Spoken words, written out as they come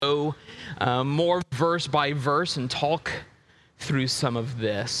go more verse by verse and talk through some of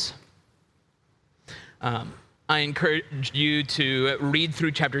this. I encourage you to read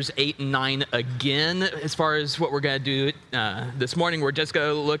through chapters 8 and 9 again. As far as what we're going to do this morning, we're just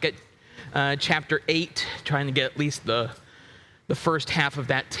going to look at chapter 8, trying to get at least the first half of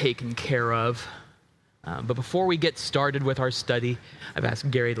that taken care of. But before we get started with our study, I've asked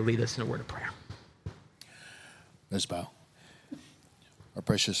Gary to lead us in a word of prayer. Let's bow. Our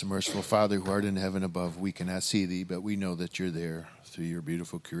precious and merciful Father, who art in heaven above, we cannot see thee, but we know that you're there through your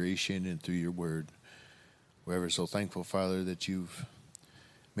beautiful creation and through your word. We're ever so thankful, Father, that you've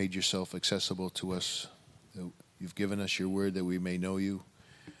made yourself accessible to us. You've given us your word that we may know you,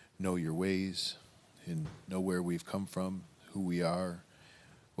 know your ways, and know where we've come from, who we are,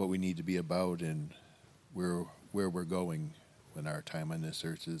 what we need to be about, and where we're going when our time on this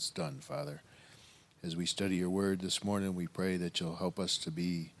earth is done, Father. As we study your word this morning, we pray that you'll help us to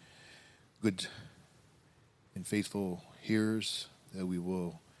be good and faithful hearers, that we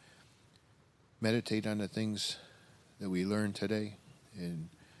will meditate on the things that we learn today. And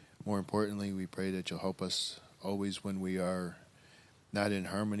more importantly, we pray that you'll help us always when we are not in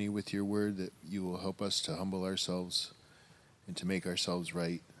harmony with your word, that you will help us to humble ourselves and to make ourselves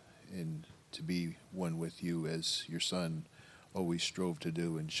right and to be one with you as your Son always strove to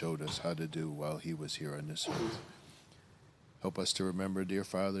do and showed us how to do while he was here on this earth. Help us to remember, dear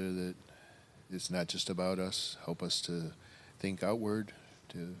Father, that it's not just about us. Help us to think outward,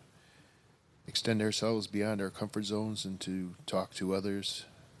 to extend ourselves beyond our comfort zones and to talk to others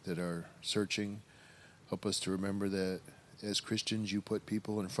that are searching. Help us to remember that as Christians, you put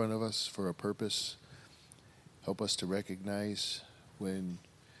people in front of us for a purpose. Help us to recognize when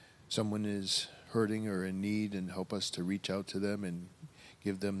someone is hurting or in need, and help us to reach out to them and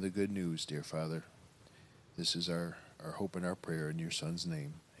give them the good news, dear Father. This is our hope and our prayer in your Son's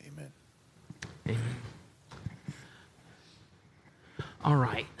name. Amen. Amen. All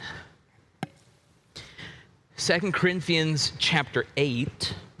right. 2 Corinthians chapter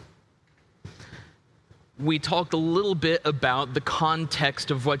 8. We talked a little bit about the context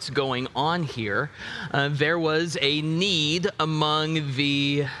of what's going on here. There was a need among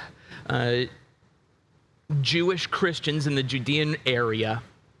the Jewish Christians in the Judean area.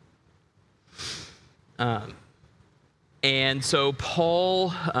 And so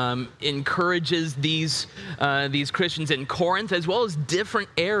Paul encourages these Christians in Corinth, as well as different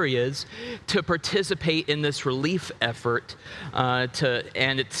areas, to participate in this relief effort.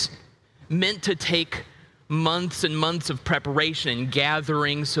 And it's meant to take months and months of preparation and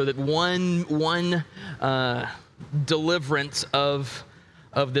gathering, so that one deliverance of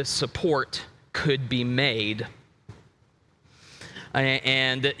this support could be made.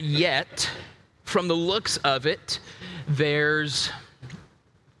 And yet, from the looks of it, there's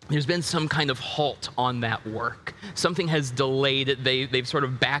been some kind of halt on that work. Something has delayed it. They've sort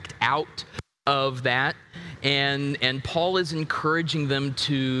of backed out of that. And Paul is encouraging them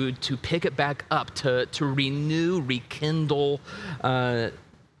to pick it back up, to rekindle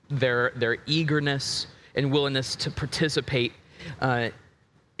their eagerness and willingness to participate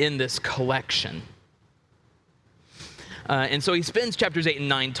in this collection. And so he spends chapters 8 and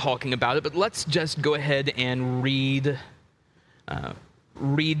 9 talking about it, but let's just go ahead and read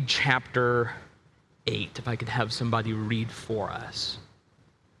chapter 8, if I could have somebody read for us.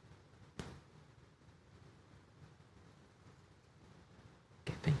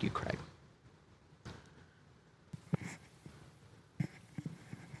 Okay, thank you, Craig.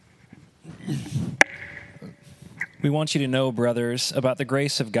 We want you to know, brothers, about the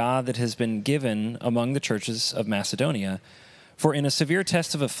grace of God that has been given among the churches of Macedonia. For in a severe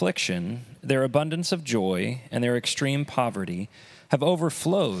test of affliction, their abundance of joy and their extreme poverty have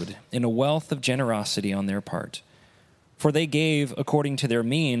overflowed in a wealth of generosity on their part. For they gave according to their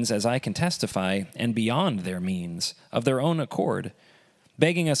means, as I can testify, and beyond their means, of their own accord,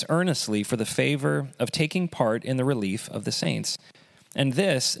 begging us earnestly for the favor of taking part in the relief of the saints. And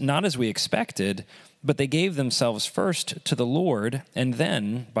this, not as we expected, but they gave themselves first to the Lord, and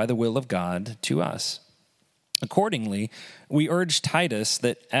then, by the will of God, to us. Accordingly, we urged Titus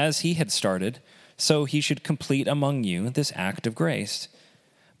that as he had started, so he should complete among you this act of grace.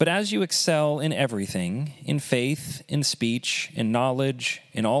 But as you excel in everything, in faith, in speech, in knowledge,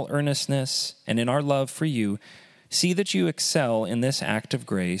 in all earnestness, and in our love for you, see that you excel in this act of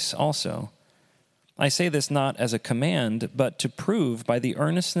grace also. I say this not as a command, but to prove by the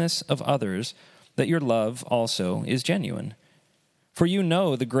earnestness of others that your love also is genuine. For you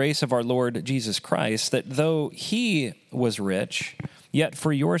know the grace of our Lord Jesus Christ, that though he was rich, yet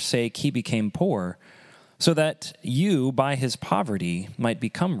for your sake he became poor, so that you by his poverty might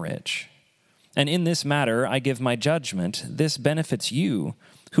become rich. And in this matter I give my judgment. This benefits you,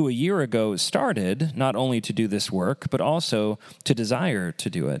 who a year ago started not only to do this work, but also to desire to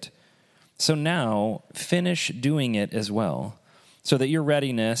do it. So now finish doing it as well, so that your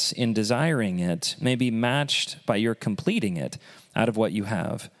readiness in desiring it may be matched by your completing it out of what you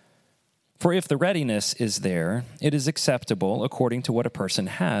have. For if the readiness is there, it is acceptable according to what a person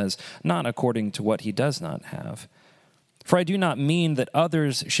has, not according to what he does not have. For I do not mean that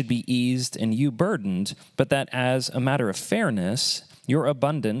others should be eased and you burdened, but that as a matter of fairness, your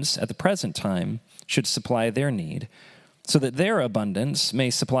abundance at the present time should supply their need, so that their abundance may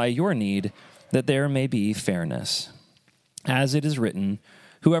supply your need, that there may be fairness. As it is written,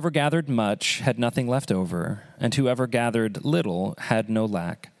 whoever gathered much had nothing left over, and whoever gathered little had no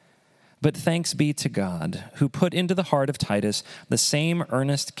lack. But thanks be to God, who put into the heart of Titus the same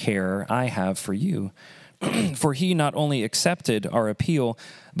earnest care I have for you. For he not only accepted our appeal,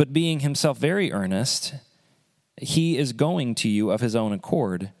 but being himself very earnest, he is going to you of his own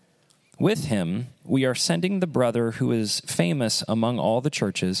accord. With him we are sending the brother who is famous among all the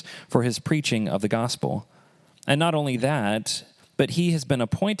churches for his preaching of the gospel. And not only that, but he has been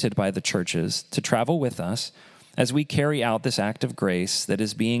appointed by the churches to travel with us as we carry out this act of grace that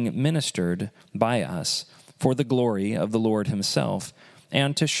is being ministered by us for the glory of the Lord himself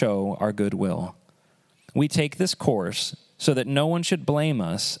and to show our goodwill. We take this course so that no one should blame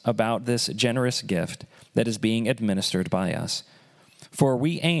us about this generous gift that is being administered by us. For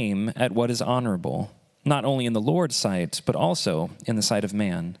we aim at what is honorable, not only in the Lord's sight, but also in the sight of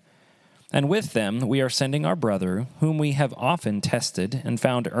man. And with them we are sending our brother, whom we have often tested and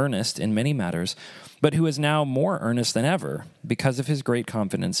found earnest in many matters, but who is now more earnest than ever because of his great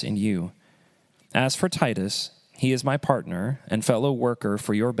confidence in you. As for Titus, he is my partner and fellow worker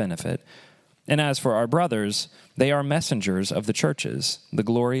for your benefit. And as for our brothers, they are messengers of the churches, the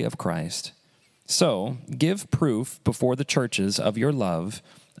glory of Christ. So give proof before the churches of your love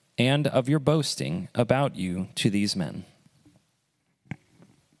and of your boasting about you to these men.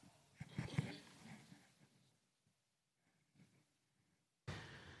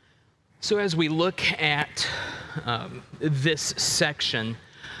 So as we look at this section,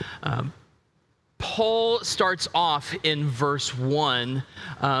 Paul starts off in verse 1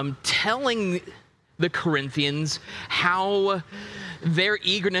 telling the Corinthians how their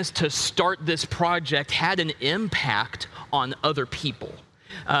eagerness to start this project had an impact on other people.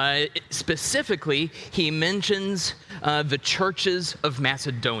 Specifically, he mentions the churches of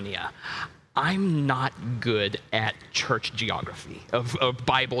Macedonia. I'm not good at church geography, of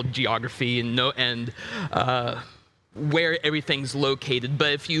Bible geography, and where everything's located.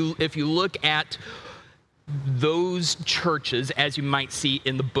 But if you look at those churches, as you might see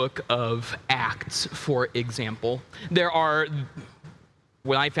in the book of Acts, for example, there are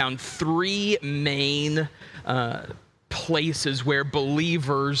what I found 3 main places where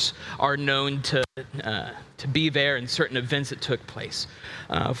believers are known to be there in certain events that took place.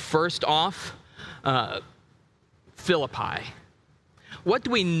 First off, Philippi. What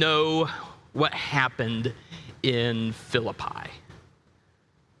do we know what happened in Philippi?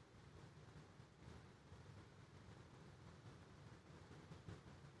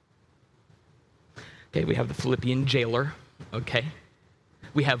 Okay, we have the Philippian jailer, okay?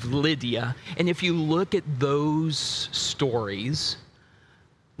 We have Lydia, and if you look at those stories,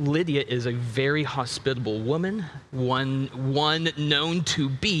 Lydia is a very hospitable woman, one known to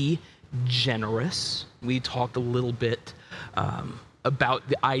be generous. We talked a little bit about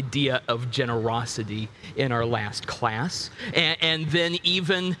the idea of generosity in our last class, and then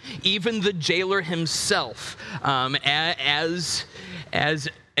even the jailer himself, as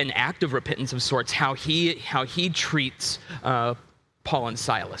an act of repentance of sorts, how he treats Paul and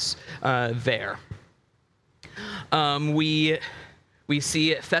Silas there. We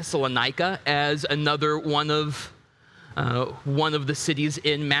see Thessalonica as another one of the cities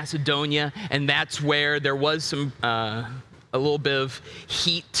in Macedonia, and that's where there was some a little bit of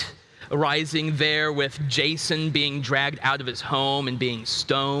heat arising there, with Jason being dragged out of his home and being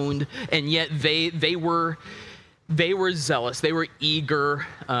stoned, and yet they were zealous. They were eager,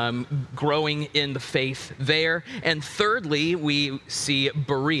 growing in the faith there. And thirdly, we see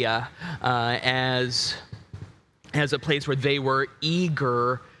Berea as a place where they were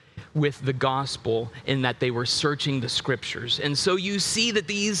eager with the gospel, in that they were searching the scriptures. And so you see that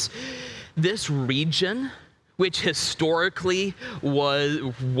this region, which historically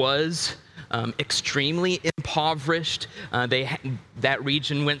was extremely impoverished. That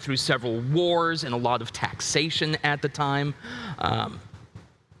region went through several wars and a lot of taxation at the time.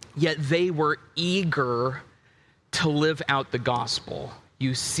 yet they were eager to live out the gospel.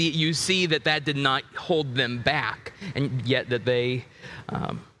 You see that did not hold them back, and yet that they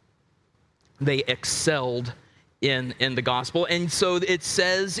excelled in the gospel. And so it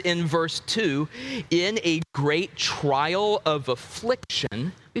says in verse 2, in a great trial of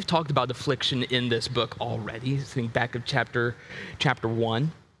affliction. We've talked about affliction in this book already. Think back of chapter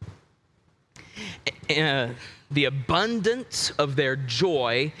 1. The abundance of their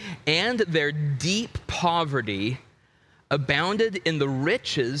joy and their deep poverty abounded in the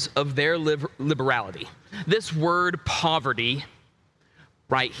riches of their liberality. This word poverty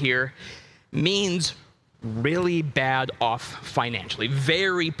right here means really bad off financially,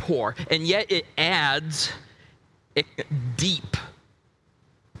 very poor, and yet it adds deep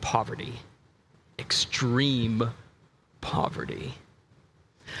poverty, extreme poverty.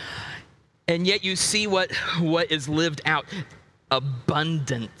 And yet you see what is lived out: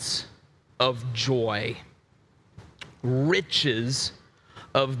 abundance of joy, riches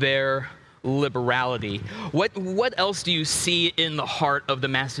of their liberality. What else do you see in the heart of the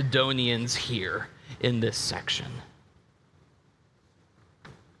Macedonians here in this section?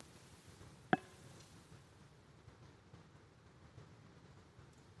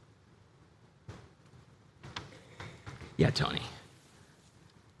 Yeah, Tony.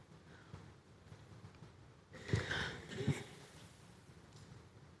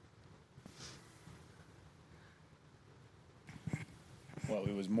 Well,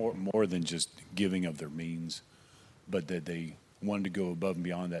 it was more than just giving of their means, but that they wanted to go above and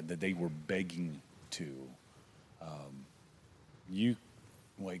beyond that they were begging to.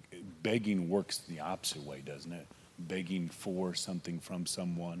 Begging works the opposite way, doesn't it? Begging for something from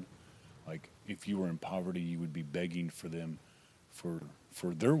someone. Like, if you were in poverty, you would be begging for them for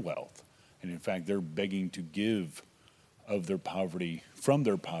their wealth. And in fact, they're begging to give of their poverty, from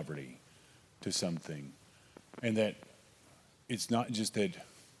their poverty, to something. And that it's not just that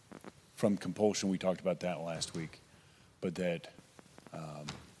from compulsion, we talked about that last week, but that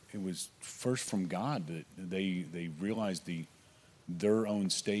it was first from God that they realized their own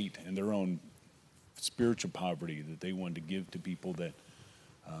state and their own spiritual poverty that they wanted to give to people that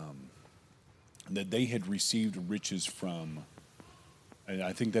they had received riches from. And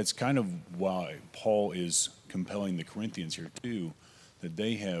I think that's kind of why Paul is compelling the Corinthians here too, that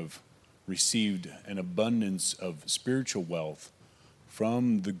they have received an abundance of spiritual wealth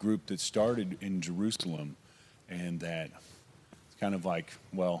from the group that started in Jerusalem, and that it's kind of like,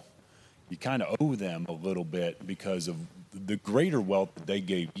 well, you kind of owe them a little bit because of the greater wealth that they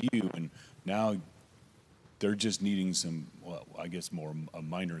gave you, and now they're just needing some, well, I guess more a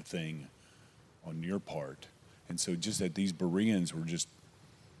minor thing on your part. And so just that these Bereans were just,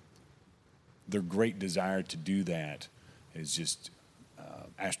 their great desire to do that is just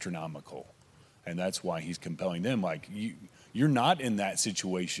astronomical. And that's why he's compelling them. Like, you're not in that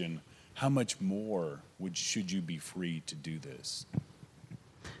situation. How much more should you be free to do this?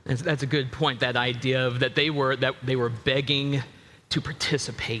 That's a good point. That idea of that they were begging to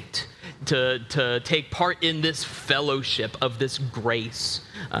participate, to take part in this fellowship of this grace,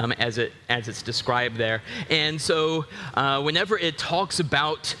 as it's described there. And so, whenever it talks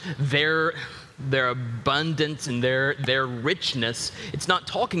about their abundance and their richness, it's not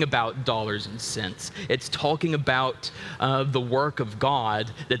talking about dollars and cents. It's talking about the work of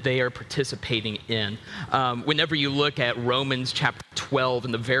God that they are participating in. Whenever you look at Romans chapter 12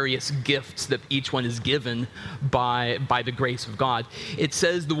 and the various gifts that each one is given by the grace of God, it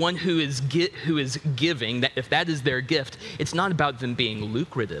says the one who is giving, that if that is their gift, it's not about them being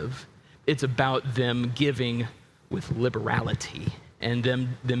lucrative. It's about them giving with liberality, and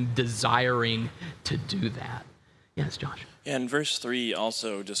them desiring to do that. Yes, Josh. And verse 3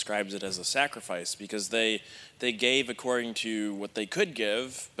 also describes it as a sacrifice, because they gave according to what they could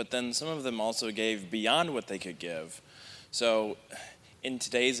give, but then some of them also gave beyond what they could give. So in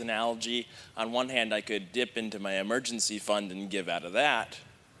today's analogy, on one hand, I could dip into my emergency fund and give out of that,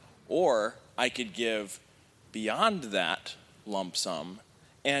 or I could give beyond that lump sum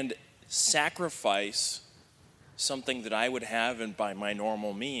and sacrifice something that I would have and by my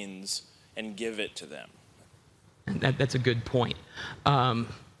normal means and give it to them. And that's a good point. I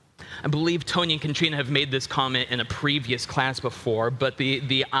believe Tony and Katrina have made this comment in a previous class before, but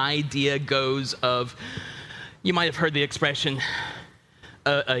the idea goes of, you might have heard the expression,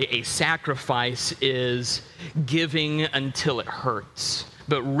 a sacrifice is giving until it hurts,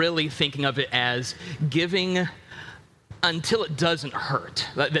 but really thinking of it as giving until it doesn't hurt.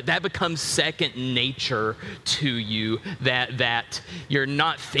 That becomes second nature to you, that you're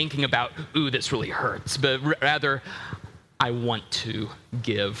not thinking about, ooh, this really hurts, but rather, I want to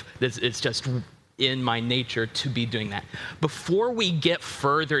give. It's just in my nature to be doing that. Before we get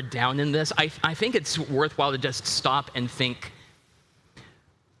further down in this, I think it's worthwhile to just stop and think.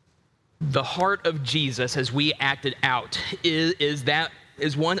 The heart of Jesus as we acted out is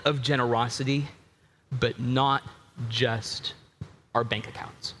one of generosity, but not just our bank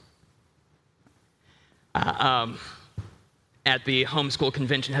accounts. At the homeschool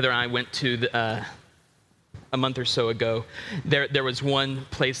convention Heather and I went to a month or so ago, there was one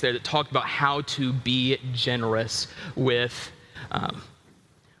place there that talked about how to be generous with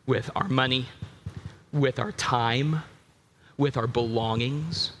our money, with our time, with our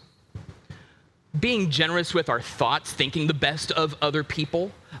belongings. Being generous with our thoughts, thinking the best of other people,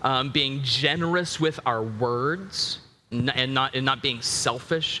 being generous with our words, and not being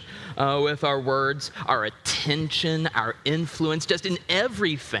selfish with our words, our attention, our influence, just in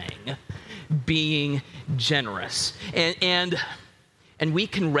everything, being generous. And we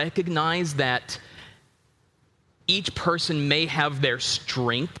can recognize that each person may have their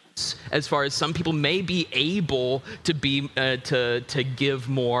strengths, as far as some people may be able to be to give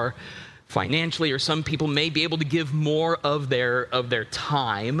more financially, or some people may be able to give more of their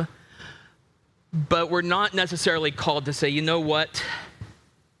time, but we're not necessarily called to say, you know what,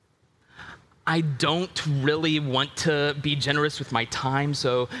 I don't really want to be generous with my time,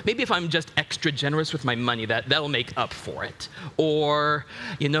 so maybe if I'm just extra generous with my money, that'll make up for it. Or,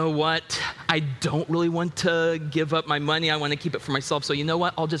 you know what, I don't really want to give up my money, I want to keep it for myself, so you know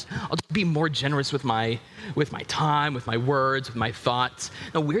what, I'll just be more generous with my time, with my words, with my thoughts.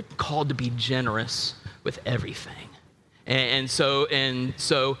 No, we're called to be generous with everything. And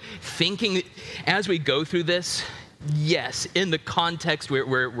so thinking as we go through this, yes, in the context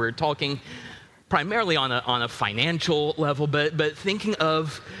we're talking primarily on a financial level, but thinking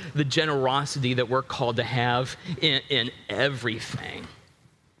of the generosity that we're called to have in everything.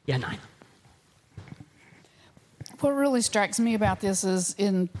 Yeah, Nina. What really strikes me about this is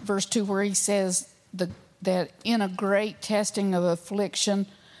in verse 2 where he says that in a great testing of affliction,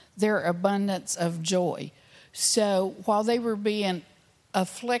 their abundance of joy. So while they were being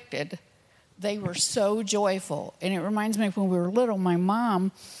afflicted, they were so joyful. And it reminds me of when we were little, my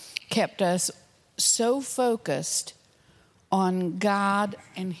mom kept us so focused on God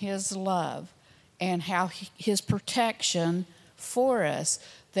and his love and how his protection for us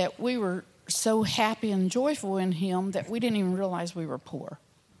that we were so happy and joyful in him that we didn't even realize we were poor.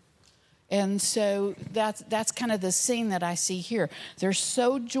 And so that's kind of the scene that I see here. They're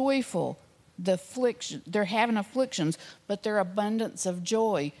so joyful, they're having afflictions, but their abundance of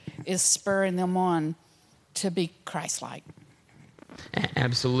joy is spurring them on to be Christ-like.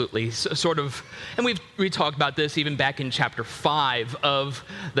 Absolutely. So, sort of, and we talked about this even back in chapter 5 of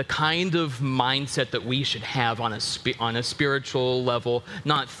the kind of mindset that we should have on a spiritual level,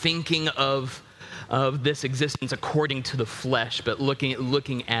 not thinking of this existence according to the flesh, but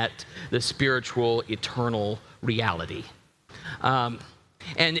looking at the spiritual, eternal reality.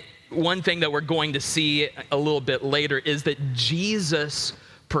 And one thing that we're going to see a little bit later is that Jesus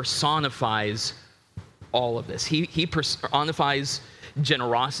personifies all of this. He personifies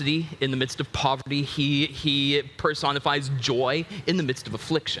generosity in the midst of poverty. He personifies joy in the midst of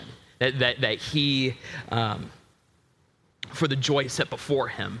affliction. That he, for the joy set before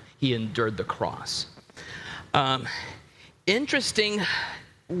him, he endured the cross. Interesting,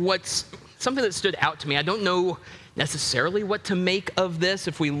 something that stood out to me. I don't know necessarily what to make of this.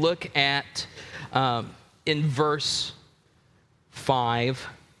 If we look at in verse 5,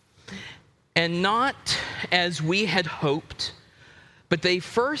 and not as we had hoped, but they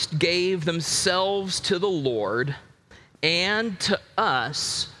first gave themselves to the Lord and to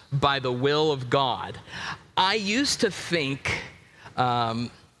us by the will of God. I used to think,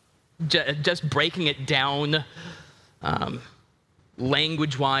 just breaking it down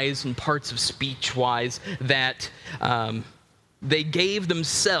language-wise and parts of speech-wise, that they gave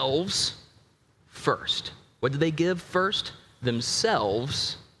themselves first. What did they give first?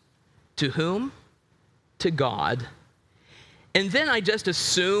 Themselves. To whom? To God. And then I just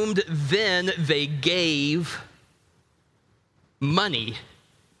assumed then they gave money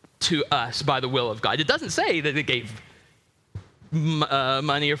to us by the will of God. It doesn't say that they gave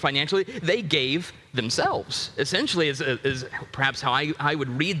money or financially. They gave themselves. Essentially is perhaps how I would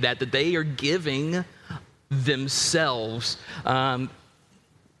read that they are giving themselves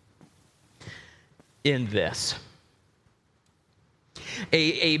in this.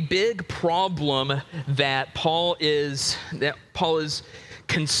 A big problem that Paul is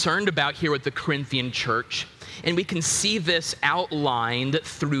concerned about here with the Corinthian church, and we can see this outlined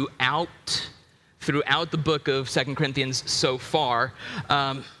throughout throughout the book of 2 Corinthians so far,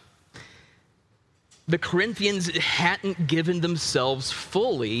 the Corinthians hadn't given themselves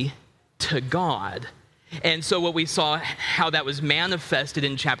fully to God. And so what we saw, how that was manifested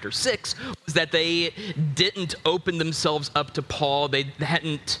in chapter 6, was that they didn't open themselves up to Paul. They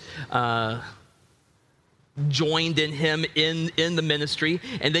hadn't joined in him in the ministry.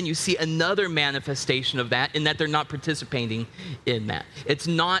 And then you see another manifestation of that in that they're not participating in that. It's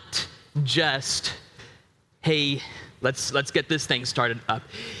not just, hey, let's get this thing started up.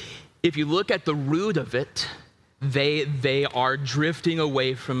 If you look at the root of it, they are drifting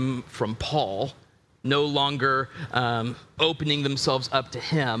away from Paul, no longer opening themselves up to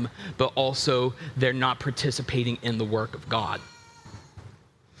him, but also they're not participating in the work of God.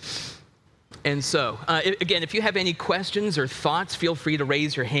 And so, again, if you have any questions or thoughts, feel free to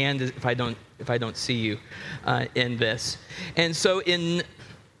raise your hand if I don't see you in this. And so in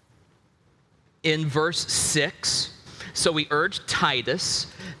verse 6, so we urge Titus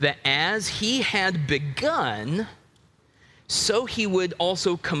that as he had begun, so he would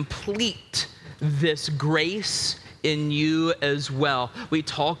also complete this grace in you as well. We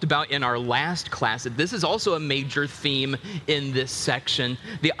talked about in our last class that this is also a major theme in this section,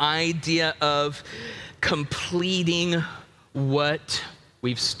 the idea of completing what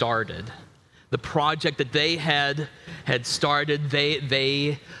we've started. The project that they had started,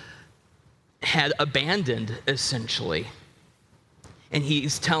 they had abandoned, essentially. And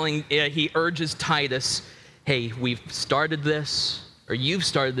he urges Titus, hey, we've started this, or you've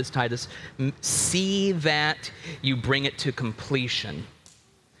started this, Titus, see that you bring it to completion.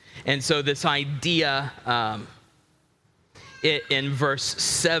 And so this idea in verse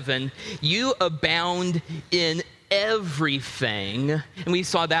 7, you abound in everything. And we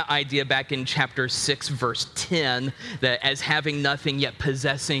saw that idea back in chapter 6, verse 10, that as having nothing yet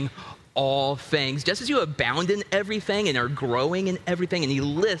possessing all things, just as you abound in everything and are growing in everything. And he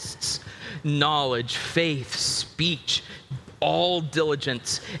lists knowledge, faith, speech, all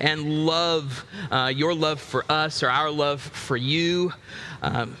diligence, and love, your love for us or our love for you,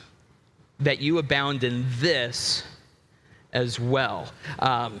 that you abound in this as well.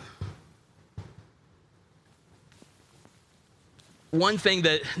 One thing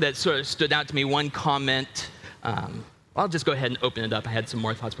that sort of stood out to me, one comment, I'll just go ahead and open it up. I had some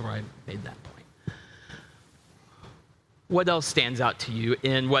more thoughts before I made that point. What else stands out to you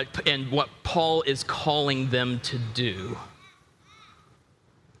in what Paul is calling them to do?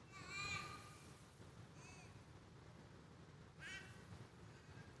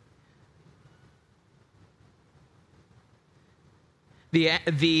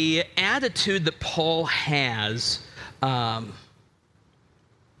 The attitude that Paul has,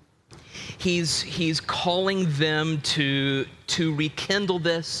 he's calling them to rekindle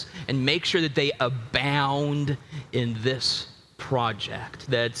this and make sure that they abound in this project.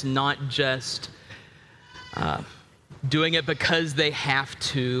 That it's not just doing it because they have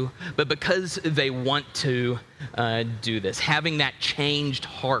to, but because they want to do this. Having that changed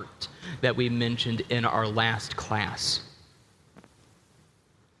heart that we mentioned in our last class.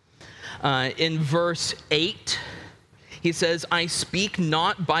 In verse 8, he says, I speak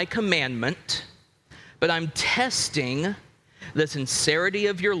not by commandment, but I'm testing the sincerity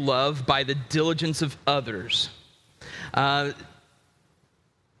of your love by the diligence of others.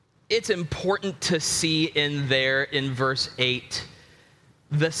 It's important to see in there in verse 8,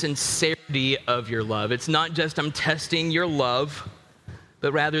 the sincerity of your love. It's not just I'm testing your love,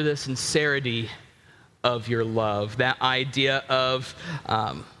 but rather the sincerity of your love. That idea of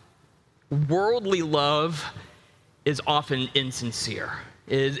worldly love is often insincere,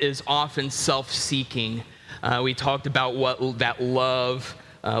 is often self-seeking. We talked about what that love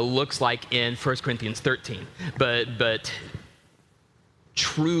looks like in 1 Corinthians 13, but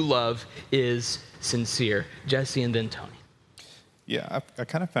true love is sincere. Jesse and then Tony. Yeah, I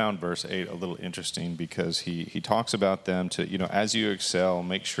kind of found verse 8 a little interesting because he talks about them to, as you excel,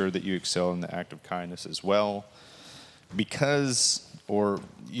 make sure that you excel in the act of kindness as well.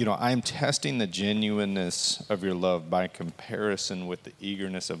 I'm testing the genuineness of your love by comparison with the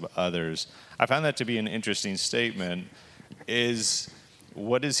eagerness of others. I found that to be an interesting statement.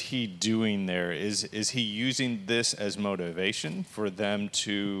 What is he doing there? Is he using this as motivation for them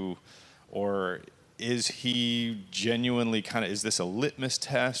to, or is he genuinely is this a litmus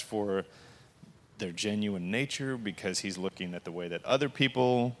test for their genuine nature because he's looking at the way that other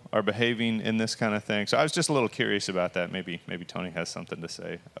people are behaving in this kind of thing? So I was just a little curious about that. Maybe Tony has something to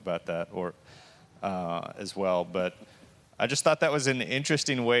say about that or as well. But I just thought that was an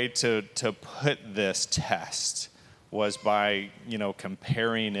interesting way to put this test. was by,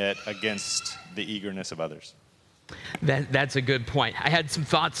 comparing it against the eagerness of others. That's a good point. I had some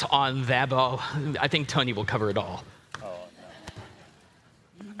thoughts on that, but I think Tony will cover it all.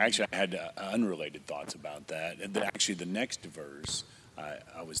 Actually, I had unrelated thoughts about that. And actually, the next verse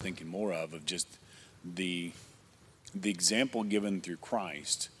I was thinking more of just the example given through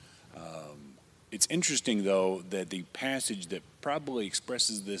Christ. It's interesting, though, that the passage that probably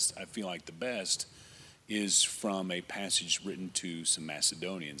expresses this, I feel like the best, is from a passage written to some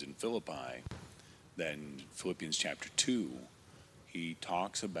Macedonians in Philippi. That in Philippians chapter 2, he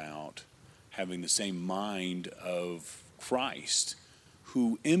talks about having the same mind of Christ,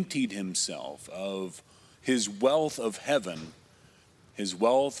 who emptied himself of his wealth of heaven, his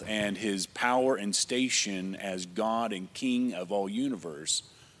wealth and his power and station as God and King of all universe,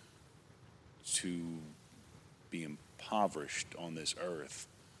 to be impoverished on this earth,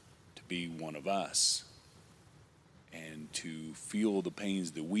 to be one of us, and to feel the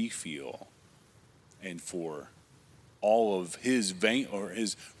pains that we feel, and for all of his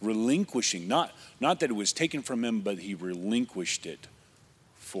his relinquishing, not that it was taken from him, but he relinquished it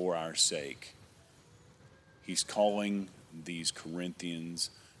for our sake. He's calling these Corinthians,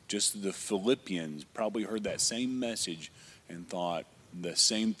 just the Philippians probably heard that same message and thought the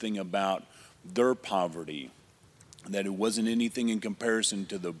same thing about their poverty, that it wasn't anything in comparison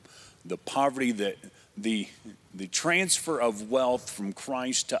to the poverty, that the transfer of wealth from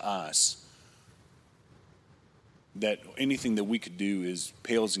Christ to us, that anything that we could do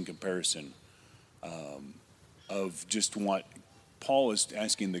pales in comparison of just what Paul is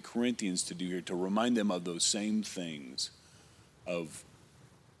asking the Corinthians to do here, to remind them of those same things, of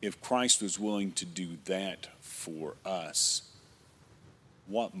if Christ was willing to do that for us,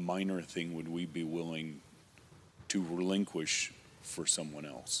 what minor thing would we be willing to relinquish for someone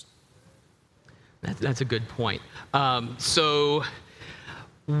else? That's a good point. So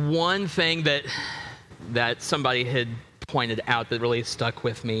one thing that somebody had pointed out that really stuck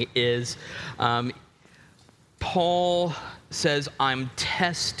with me is Paul says, I'm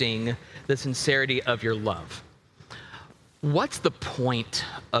testing the sincerity of your love. What's the point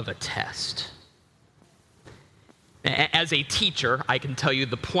of a test? As a teacher, I can tell you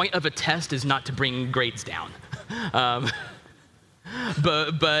the point of a test is not to bring grades down.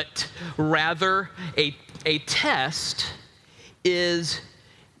 But rather a test is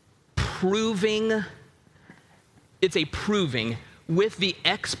proving with the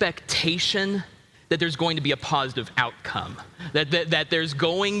expectation that there's going to be a positive outcome, that there's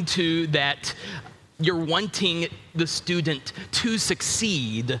going to, that you're wanting the student to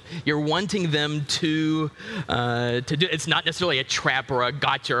succeed. You're wanting them to do. It's not necessarily a trap or a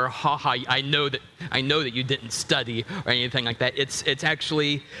gotcha or ha. I know that you didn't study or anything like that. It's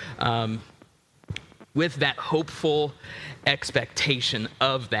actually with that hopeful expectation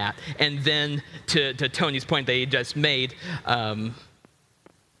of that. And then to Tony's point that he just made,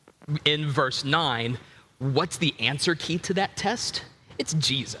 in verse 9, what's the answer key to that test? It's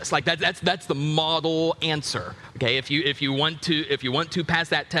Jesus. Like that's the model answer. Okay, if you want to pass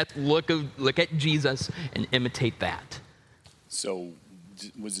that test, look at Jesus and imitate that. So,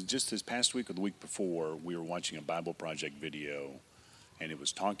 was it just this past week or the week before we were watching a Bible Project video, and it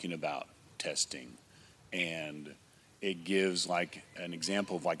was talking about testing, and it gives like an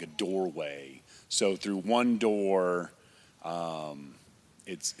example of like a doorway. So through one door,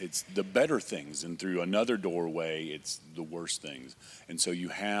 it's the better things, and through another doorway, it's the worst things. And so you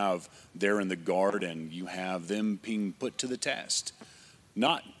have there in the garden, you have them being put to the test.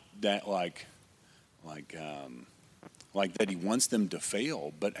 Not that like that he wants them to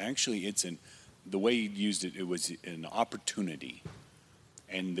fail, but actually it's the way he used it, it was an opportunity.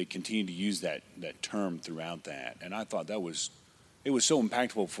 And they continue to use that term throughout that. And I thought it was so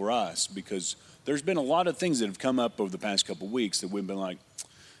impactful for us, because there's been a lot of things that have come up over the past couple of weeks that we've been like,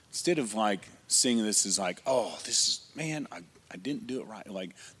 instead of like seeing this as like, oh, this is, man, I didn't do it right.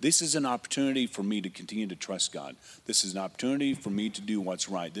 Like, this is an opportunity for me to continue to trust God. This is an opportunity for me to do what's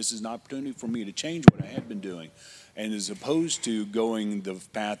right. This is an opportunity for me to change what I had been doing. And as opposed to going the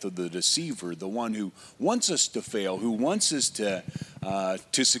path of the deceiver, the one who wants us to fail, who wants us to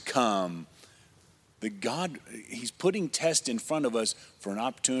succumb, God, he's putting tests in front of us for an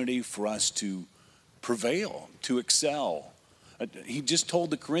opportunity for us to prevail, to excel. He just told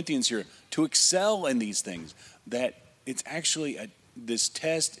the Corinthians here to excel in these things, that it's actually this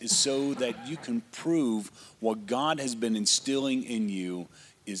test is so that you can prove what God has been instilling in you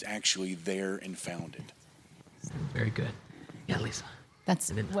is actually there and founded. Very good. Yeah, Lisa.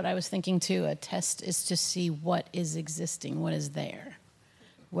 That's what I was thinking too. A test is to see what is existing, what is there.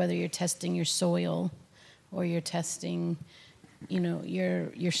 Whether you're testing your soil, or you're testing,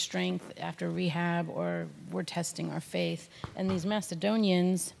 your strength after rehab, or we're testing our faith. And these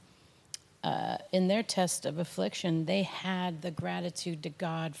Macedonians, in their test of affliction, they had the gratitude to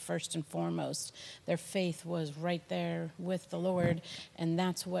God first and foremost. Their faith was right there with the Lord, and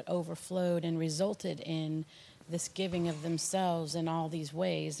that's what overflowed and resulted in this giving of themselves in all these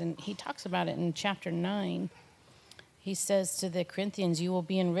ways. And he talks about it in chapter 9. He says to the Corinthians, "You will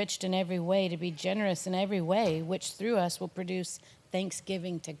be enriched in every way to be generous in every way, which through us will produce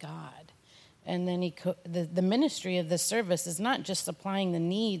thanksgiving to God." And then the ministry of the service is not just supplying the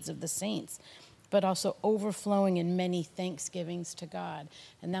needs of the saints, but also overflowing in many thanksgivings to God.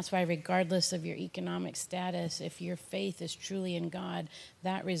 And that's why, regardless of your economic status, if your faith is truly in God,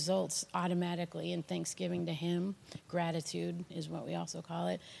 that results automatically in thanksgiving to Him. Gratitude is what we also call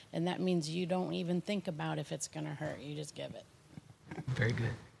it. And that means you don't even think about if it's going to hurt. You just give it. Very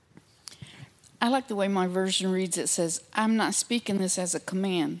good. I like the way my version reads. It says, "I'm not speaking this as a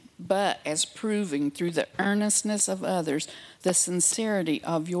command, but as proving through the earnestness of others the sincerity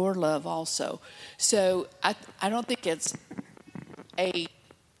of your love also." So I don't think it's a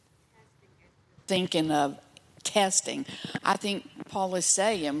thinking of testing. I think Paul is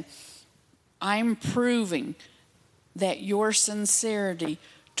saying, I'm proving that your sincerity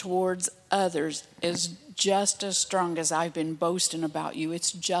towards others is just as strong as I've been boasting about you.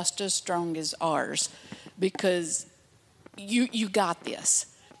 It's just as strong as ours, because you got this.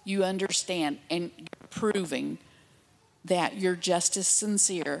 You understand, and you're proving that you're just as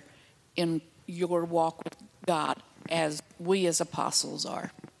sincere in your walk with God as we as apostles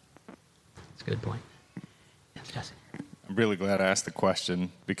are. That's a good point. Yes, Jesse. I'm really glad I asked the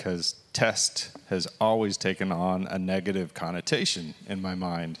question, because test has always taken on a negative connotation in my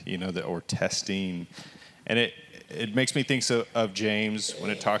mind, or testing. And it makes me think of James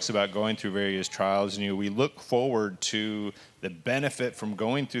when it talks about going through various trials. We look forward to the benefit from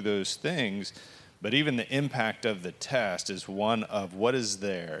going through those things, but even the impact of the test is one of what is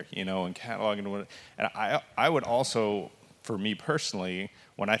there, and cataloging. And I would also, for me personally,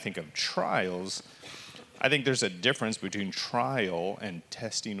 when I think of trials, I think there's a difference between trial and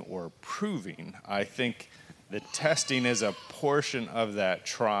testing or proving. I think the testing is a portion of that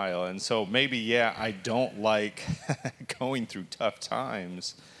trial. And so maybe, I don't like going through tough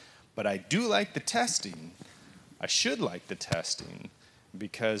times, but I do like the testing. I should like the testing,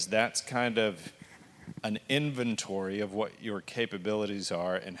 because that's kind of an inventory of what your capabilities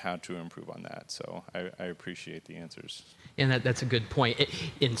are and how to improve on that. So I appreciate the answers. And that's a good point.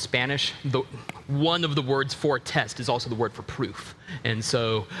 In Spanish, one of the words for test is also the word for proof. And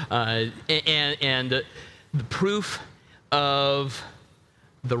so, the proof of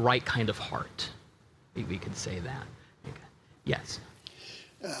the right kind of heart, we could say that. Okay. Yes.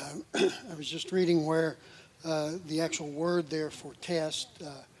 I was just reading where the actual word there for test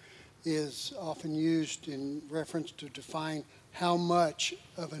is often used in reference to define how much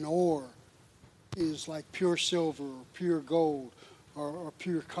of an ore is like pure silver or pure gold or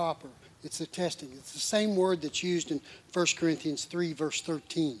pure copper. It's the testing. It's the same word that's used in 1 Corinthians 3, verse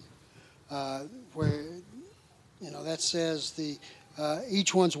 13, where, that says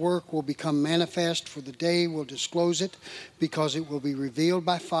each one's work will become manifest, for the day will disclose it, because it will be revealed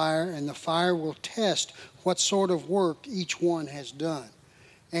by fire, and the fire will test what sort of work each one has done.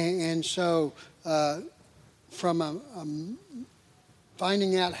 And so from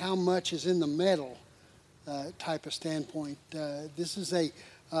finding out how much is in the metal type of standpoint, this is a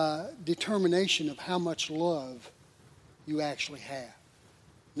determination of how much love you actually have.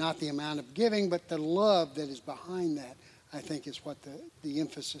 Not the amount of giving, but the love that is behind that, I think, is what the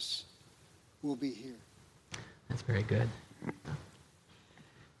emphasis will be here. That's very good.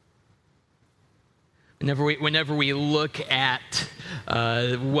 Whenever we look at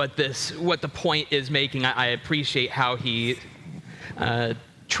what the point is making, I appreciate how he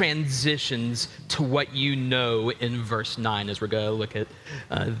transitions to what in verse 9, as we're going to look at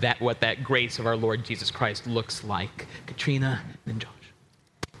what that grace of our Lord Jesus Christ looks like. Katrina and Josh.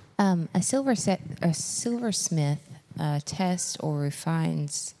 A silversmith tests or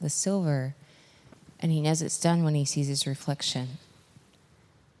refines the silver, and he knows it's done when he sees his reflection.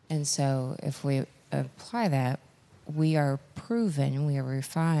 And so if we apply that, we are proven, we are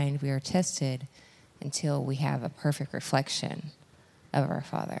refined, we are tested until we have a perfect reflection of our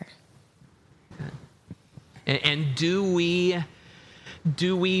Father. And do we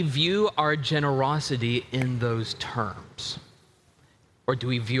view our generosity in those terms? Or do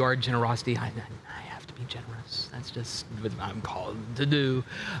we view our generosity, I have to be generous. That's just what I'm called to do.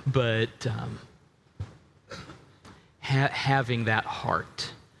 But having that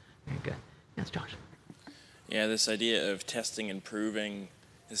heart. Very good. Yes, Josh. Yeah, this idea of testing and proving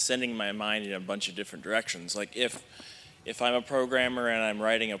is sending my mind in a bunch of different directions. Like if I'm a programmer and I'm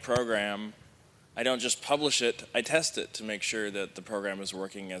writing a program, I don't just publish it, I test it to make sure that the program is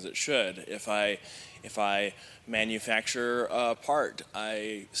working as it should. If I manufacture a part,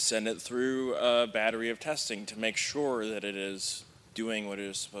 I send it through a battery of testing to make sure that it is doing what it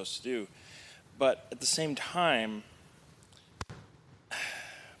is supposed to do. But at the same time,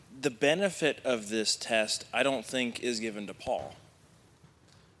 the benefit of this test, I don't think, is given to Paul.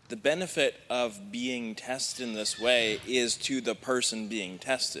 The benefit of being tested in this way is to the person being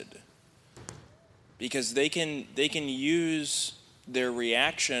tested. Because they can use their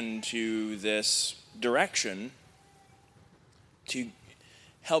reaction to this direction to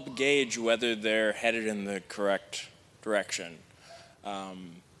help gauge whether they're headed in the correct direction.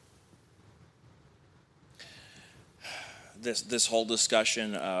 This whole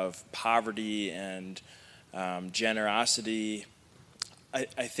discussion of poverty and generosity, I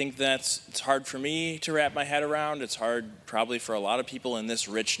think it's hard for me to wrap my head around. It's hard probably for a lot of people in this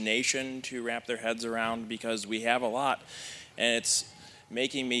rich nation to wrap their heads around because we have a lot. And it's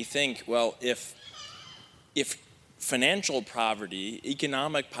making me think, well, if financial poverty,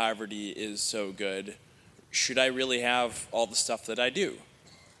 economic poverty is so good, should I really have all the stuff that I do?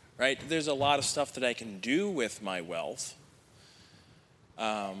 Right? There's a lot of stuff that I can do with my wealth.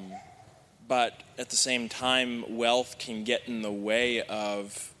 But at the same time, wealth can get in the way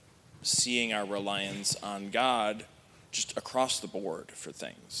of seeing our reliance on God just across the board for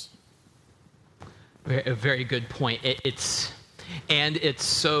things. A very good point. It's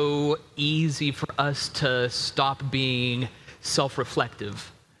so easy for us to stop being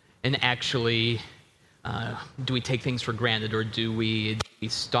self-reflective and actually, do we take things for granted, or do we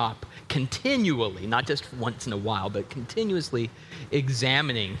stop continually, not just once in a while, but continuously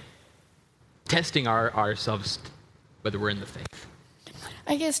examining, testing ourselves, whether we're in the faith?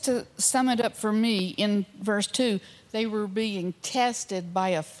 I guess to sum it up for me, in verse 2, they were being tested by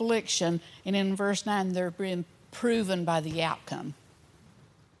affliction, and in verse 9, they're being proven by the outcome.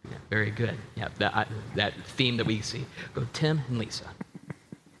 Yeah, very good. Yeah, that theme that we see. Go Tim and Lisa.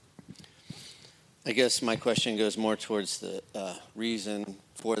 I guess my question goes more towards the reason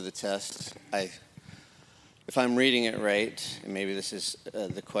for the test. If I'm reading it right, and maybe this is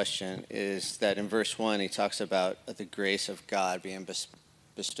the question, is that in verse 1 he talks about the grace of God being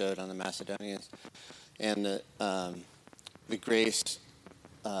bestowed on the Macedonians, and the grace.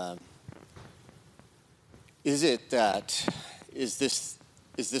 Is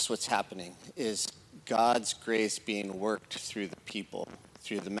this what's happening? Is God's grace being worked through the people,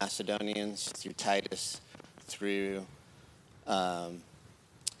 through the Macedonians, through Titus, through the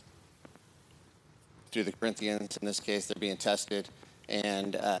Corinthians? In this case, they're being tested,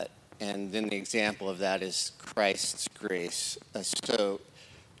 and then the example of that is Christ's grace.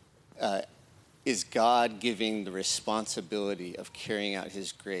 Is God giving the responsibility of carrying out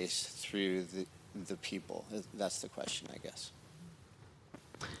His grace through the people? That's the question, I guess.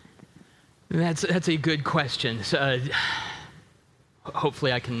 That's a good question. So,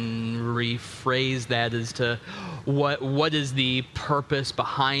 hopefully I can rephrase that as to what is the purpose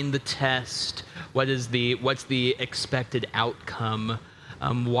behind the test? What's the expected outcome?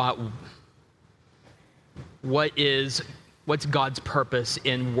 What's God's purpose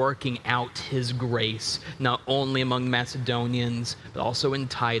in working out His grace, not only among Macedonians, but also in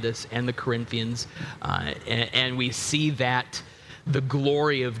Titus and the Corinthians? And we see that the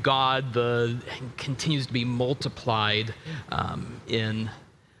glory of God continues to be multiplied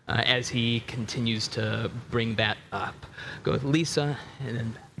as He continues to bring that up. Go with Lisa, and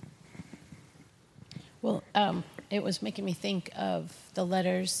then. Well, it was making me think of the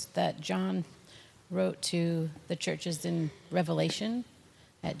letters that John wrote to the churches in Revelation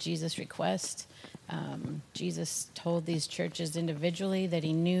at Jesus' request. Jesus told these churches individually that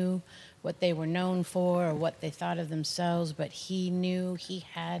He knew what they were known for or what they thought of themselves, but He knew He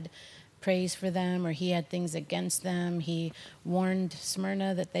had praise for them, or He had things against them. He warned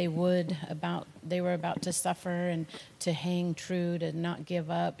Smyrna that they were about to suffer and to hang true, to not give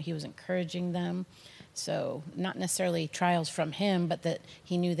up. He was encouraging them. So not necessarily trials from Him, but that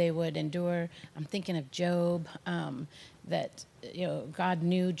He knew they would endure. I'm thinking of Job, that God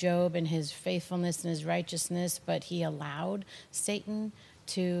knew Job and his faithfulness and his righteousness, but He allowed Satan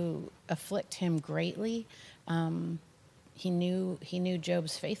to afflict him greatly. He knew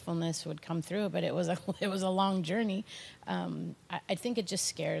Job's faithfulness would come through, but it was a long journey. I think it just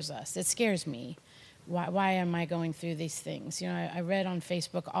scares us. It scares me Why am I going through these things? I read on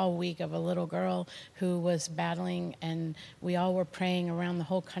Facebook all week of a little girl who was battling, and we all were praying around the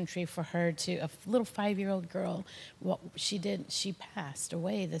whole country for her a little 5-year-old girl. She passed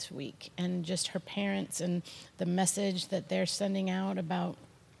away this week, and just her parents and the message that they're sending out about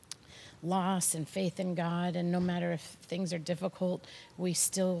loss and faith in God, and no matter if things are difficult, we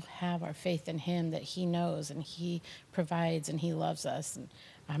still have our faith in Him, that He knows and He provides and He loves us.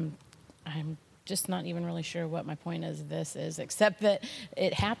 And I'm just not even really sure what my point is except that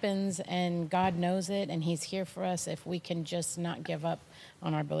it happens and God knows it and He's here for us if we can just not give up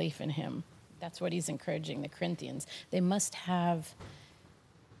on our belief in Him. That's what he's encouraging the Corinthians. They must have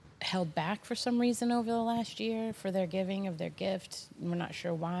held back for some reason over the last year for their giving of their gift. We're not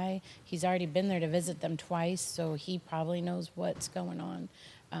sure why. He's already been there to visit them twice, so he probably knows what's going on.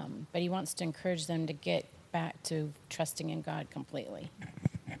 But he wants to encourage them to get back to trusting in God completely.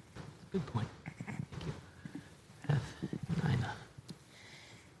 Good point. Thank you. Nina.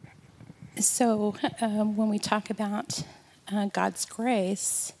 So when we talk about God's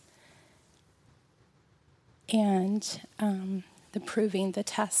grace and the proving, the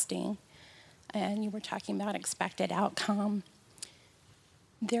testing, and you were talking about expected outcome,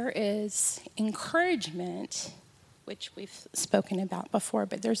 there is encouragement, which we've spoken about before,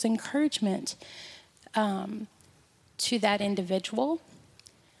 but there's encouragement to that individual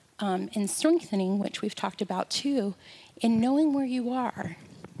in strengthening, which we've talked about too, in knowing where you are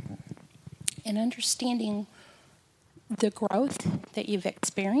and understanding the growth that you've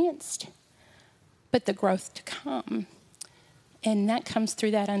experienced, but the growth to come. And that comes through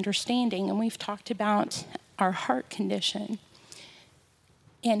that understanding. And we've talked about our heart condition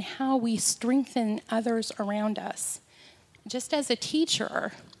and how we strengthen others around us. Just as a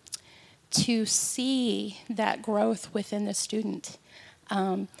teacher, to see that growth within the student,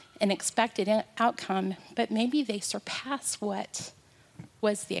 an expected outcome, but maybe they surpass what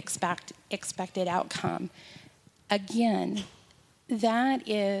was the expected outcome. Again, that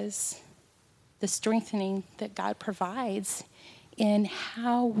is the strengthening that God provides in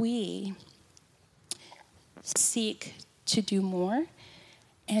how we seek to do more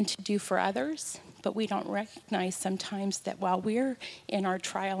and to do for others, but we don't recognize sometimes that while we're in our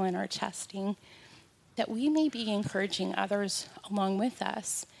trial and our testing, that we may be encouraging others along with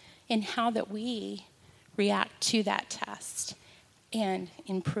us in how that we react to that test and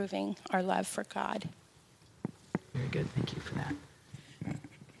improving our love for God. Very good. Thank you for that.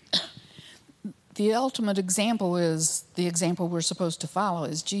 The ultimate example is the example we're supposed to follow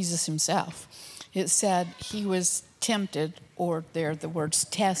is Jesus himself. It said he was tempted, or there the words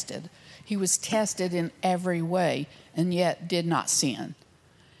tested. He was tested in every way and yet did not sin.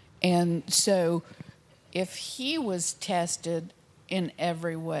 And so if he was tested in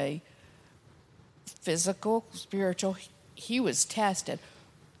every way, physical, spiritual, he was tested,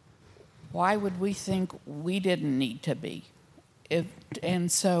 why would we think we didn't need to be?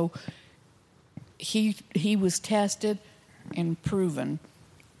 And so he was tested and proven.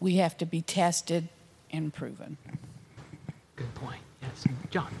 We have to be tested and proven. Good point. Yes.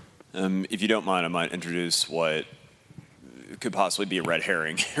 John. If you don't mind, I might introduce what could possibly be a red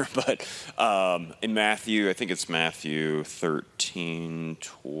herring here. But in Matthew, I think it's Matthew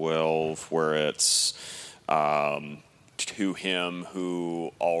 13:12, where it's to him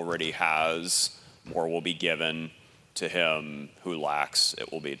who already has, more will be given. To him who lacks,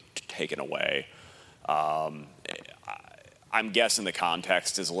 it will be taken away. I'm guessing the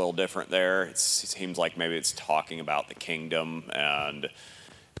context is a little different there. It seems like maybe it's talking about the kingdom and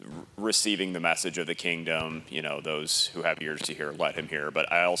receiving the message of the kingdom. You know, those who have ears to hear, let him hear.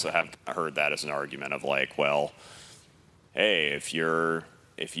 But I also have heard that as an argument of like, well, hey, if you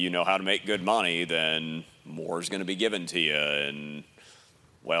know how to make good money, then more is going to be given to you. And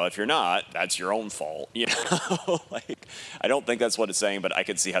well, if you're not, that's your own fault. You know, like I don't think that's what it's saying, but I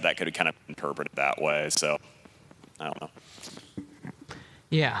could see how that could kind of interpreted that way. So I don't know.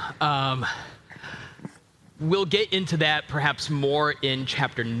 Yeah. We'll get into that perhaps more in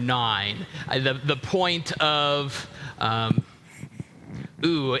chapter 9. The point of,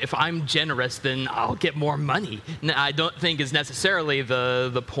 if I'm generous, then I'll get more money. I don't think is necessarily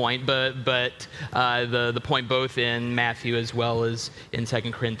the point, but the point both in Matthew as well as in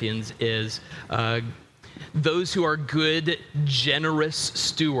 2 Corinthians is those who are good, generous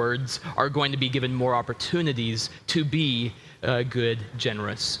stewards are going to be given more opportunities to be good,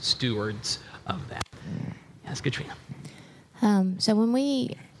 generous stewards of that. Yes, Katrina. So when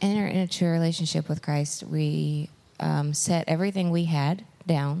we enter into a relationship with Christ, we set everything we had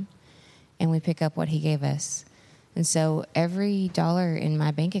down and we pick up what he gave us. And so every dollar in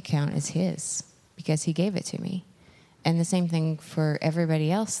my bank account is his because he gave it to me. And the same thing for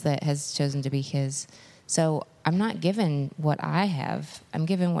everybody else that has chosen to be his. So I'm not given what I have. I'm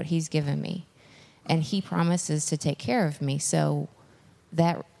given what he's given me. And he promises to take care of me. So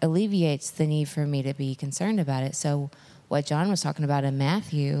that alleviates the need for me to be concerned about it. So what John was talking about in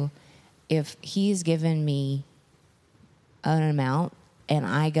Matthew, if he's given me an amount and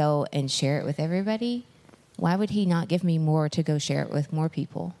I go and share it with everybody, why would he not give me more to go share it with more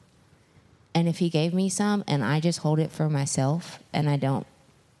people? And if he gave me some and I just hold it for myself and I don't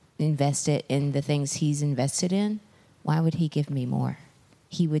invest it in the things he's invested in, why would he give me more?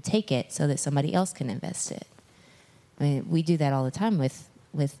 He would take it so that somebody else can invest it. I mean, we do that all the time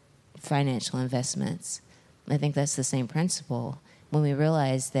with financial investments. I think that's the same principle. When we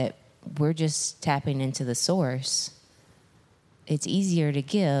realize that we're just tapping into the source, it's easier to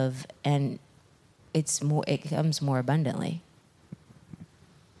give and it comes more abundantly.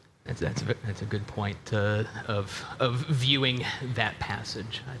 That's a good point of viewing that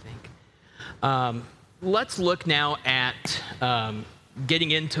passage, I think. Let's look now at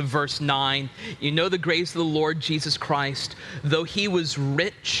getting into verse 9. You know the grace of the Lord Jesus Christ, though he was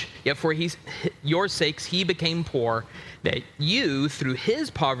rich, yet for your sakes he became poor, that you, through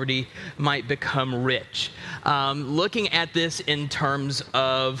his poverty, might become rich. Looking at this in terms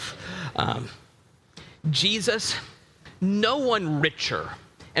of Jesus, no one richer.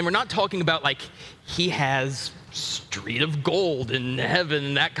 And we're not talking about like he has street of gold in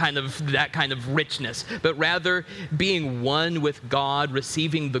heaven, that kind of richness, but rather being one with God,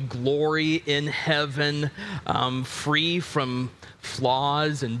 receiving the glory in heaven, free from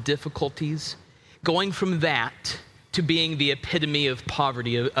flaws and difficulties, going from that to being the epitome of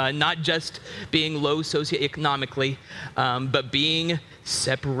poverty, not just being low socioeconomically, but being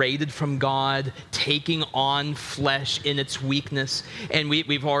separated from God, taking on flesh in its weakness. And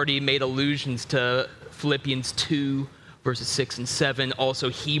we've already made allusions to Philippians 2, verses 6 and 7, also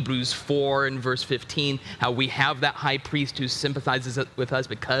Hebrews 4 and verse 15, how we have that high priest who sympathizes with us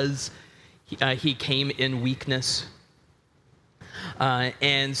because he came in weakness.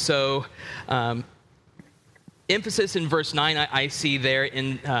 And so emphasis in verse 9 I see there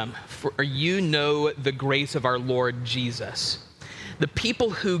in, for you know the grace of our Lord Jesus. The people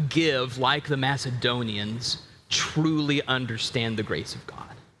who give, like the Macedonians, truly understand the grace of God,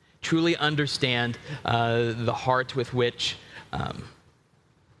 truly understand the heart with which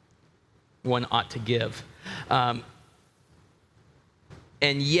one ought to give. And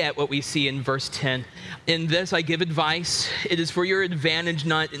yet, what we see in verse 10, in this I give advice, it is for your advantage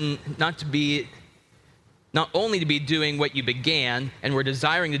not only to be doing what you began and were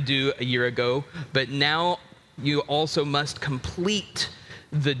desiring to do a year ago, but now you also must complete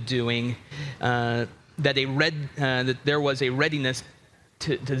the doing, that there was a readiness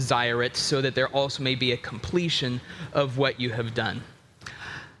to desire it, so that there also may be a completion of what you have done.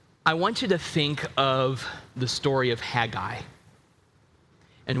 I want you to think of the story of Haggai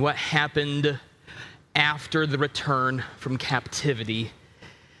and what happened after the return from captivity.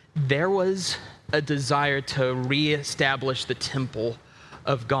 There was a desire to reestablish the temple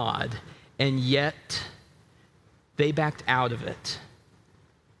of God, and yet they backed out of it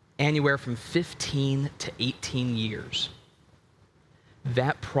anywhere from 15 to 18 years.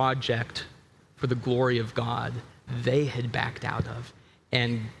 That project for the glory of God, they had backed out of.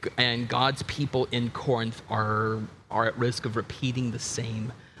 And God's people in Corinth are at risk of repeating the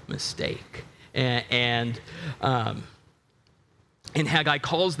same mistake. And Haggai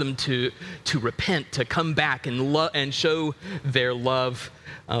calls them to repent, to come back and show their love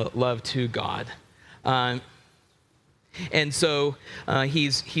to God. And so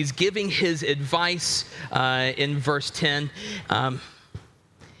he's giving his advice in verse 10.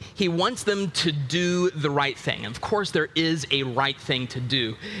 He wants them to do the right thing. Of course, there is a right thing to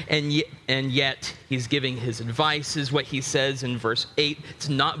do. And yet he's giving his advice, is what he says in verse 8. It's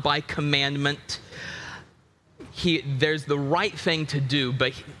not by commandment. There's the right thing to do,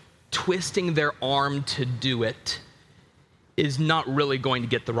 but twisting their arm to do it is not really going to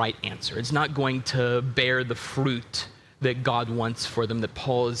get the right answer. It's not going to bear the fruit that God wants for them, that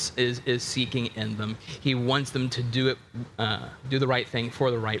Paul is seeking in them. He wants them to do the right thing for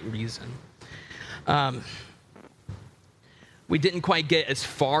the right reason. We didn't quite get as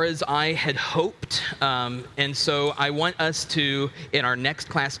far as I had hoped, and so I want us to, in our next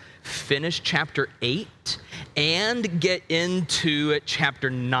class, finish chapter 8 and get into chapter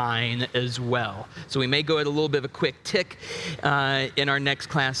 9 as well. So we may go at a little bit of a quick tick in our next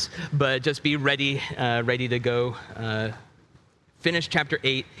class, but just be ready to go finish chapter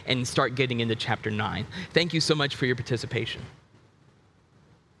 8 and start getting into chapter 9. Thank you so much for your participation.